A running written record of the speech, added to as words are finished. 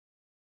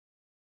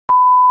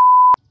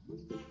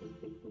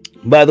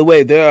By the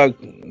way, there are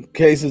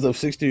cases of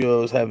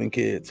 60-year-olds having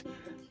kids.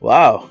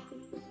 Wow.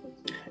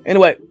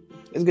 Anyway,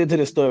 let's get to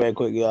the story right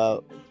quick,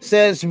 y'all.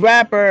 Says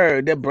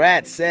rapper the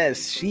Brat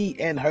says she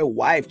and her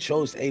wife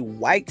chose a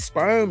white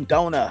sperm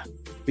donor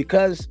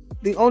because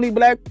the only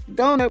black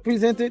donor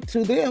presented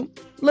to them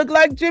looked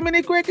like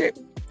Jiminy Cricket.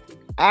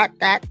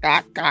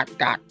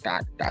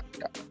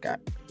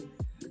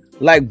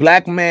 Like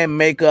black man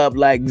make up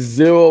like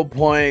 0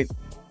 point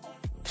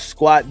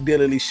squat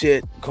diddly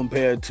shit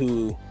compared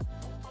to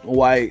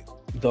white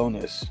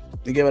donors.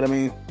 You get what I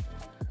mean?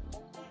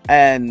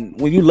 And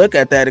when you look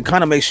at that, it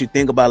kind of makes you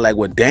think about like,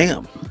 well,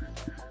 damn.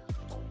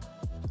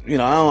 You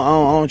know, I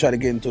don't try to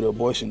get into the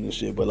abortion and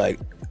shit, but like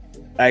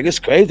it's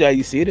crazy how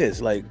you see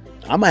this. Like,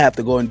 I might have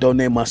to go and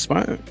donate my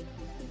sperm.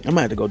 I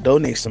might have to go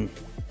donate some.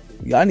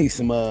 Y'all need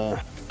some. I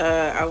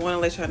want to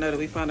let y'all know that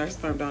we found our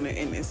sperm donor,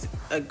 and it's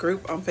a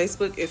group on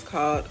Facebook. It's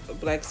called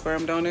Black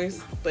Sperm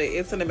Donors, but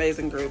it's an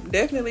amazing group.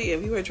 Definitely,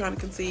 if you are trying to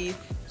conceive,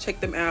 check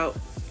them out.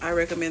 I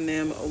recommend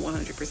them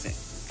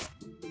 100%.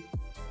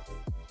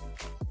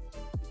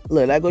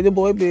 Look, I go your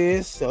boy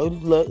Biz. So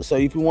look, so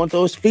if you want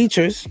those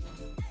features,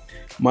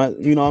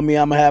 you know what I mean,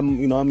 I'm gonna have,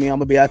 you know what I mean, I'm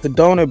gonna be at the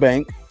donor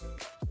bank.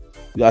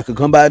 Y'all could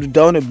come by the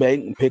donor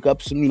bank and pick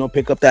up some,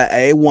 pick up that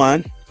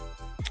A1.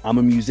 I'm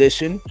a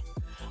musician.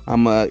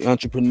 I'm an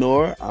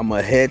entrepreneur. I'm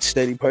a head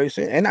steady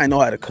person, and I know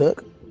how to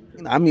cook.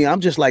 I mean,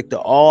 I'm just like the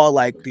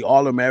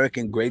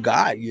all-American great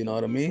guy. You know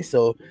what I mean?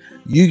 So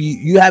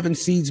you having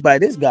seeds by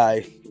this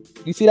guy.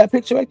 You see that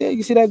picture right there?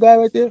 You see that guy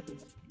right there?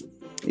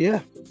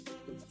 Yeah.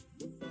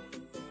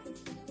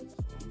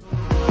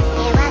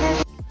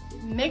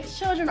 Mixed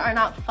children are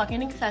not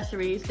fucking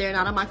accessories. They're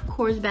not a Michael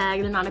Kors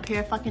bag. They're not a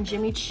pair of fucking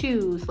Jimmy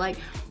Choos. Like,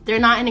 they're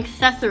not an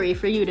accessory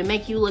for you to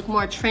make you look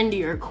more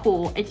trendy or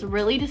cool. It's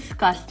really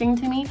disgusting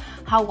to me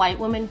how white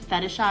women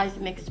fetishize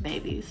mixed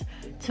babies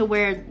to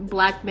where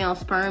black male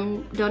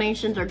sperm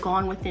donations are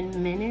gone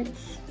within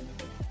minutes.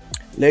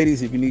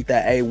 Ladies, if you need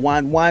that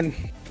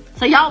A11.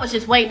 So y'all was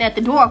just waiting at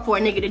the door for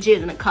a nigga to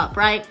jizz in a cup,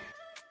 right?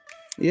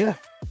 Yeah.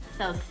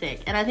 So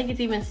sick. And I think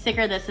it's even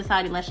sicker that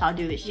society lets y'all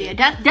do this shit.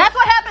 That's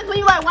what happens when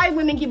you let white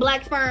women keep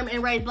black sperm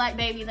and raise black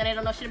babies and they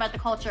don't know shit about the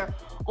culture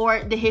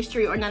or the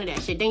history or none of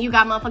that shit. Then you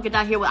got motherfuckers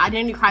out here with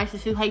identity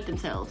crisis who hate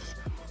themselves.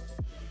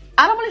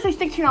 I don't want to say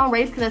stick to your own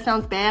race because that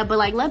sounds bad, but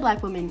like, let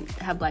black women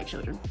have black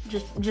children.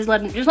 Just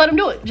let them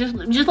do it. Just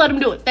let them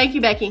do it. Thank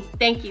you, Becky.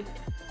 Thank you.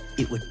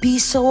 It would be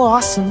so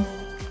awesome.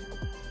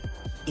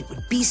 It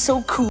would be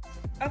so cool.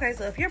 Okay,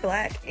 so if you're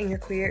black and you're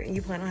queer and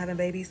you plan on having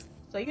babies,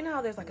 so you know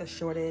how there's like a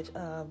shortage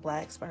of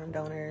black sperm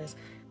donors,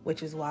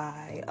 which is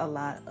why a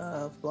lot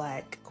of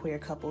black queer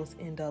couples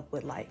end up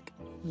with like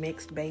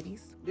mixed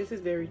babies. This is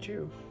very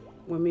true.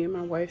 When me and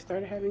my wife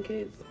started having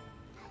kids,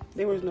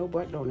 there was no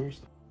blood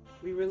donors.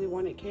 We really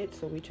wanted kids,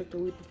 so we took the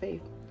leap of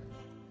faith.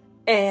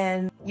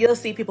 And you'll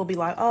see people be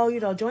like, oh,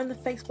 join the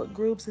Facebook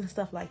groups and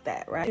stuff like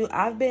that, right?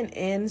 I've been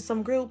in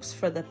some groups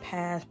for the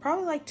past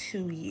probably like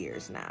 2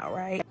 years now,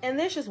 right? And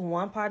there's just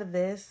one part of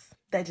this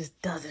that just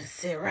doesn't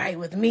sit right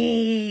with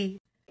me.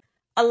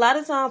 A lot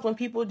of times when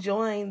people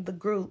join the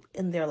group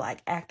and they're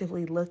like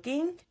actively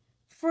looking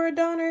for a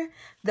donor,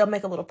 they'll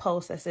make a little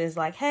post that says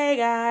like, hey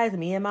guys,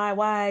 me and my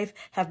wife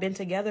have been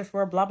together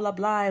for blah, blah,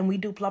 blah, and we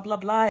do blah, blah,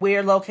 blah.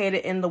 We're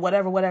located in the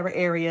whatever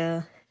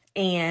area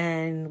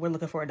and we're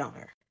looking for a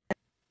donor.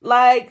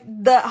 Like,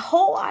 the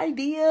whole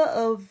idea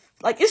of,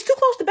 like, it's too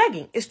close to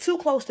begging. It's too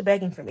close to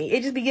begging for me.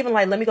 It just be giving,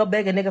 like, let me go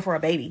beg a nigga for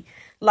a baby.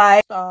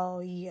 Like, so,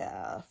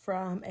 yeah,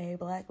 from a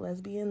black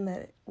lesbian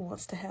that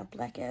wants to have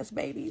black-ass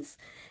babies,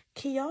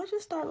 can y'all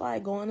just start,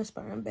 like, going to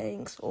sperm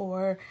banks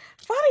or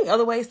finding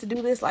other ways to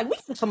do this? Like, we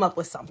can come up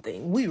with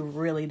something. We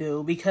really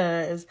do,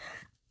 because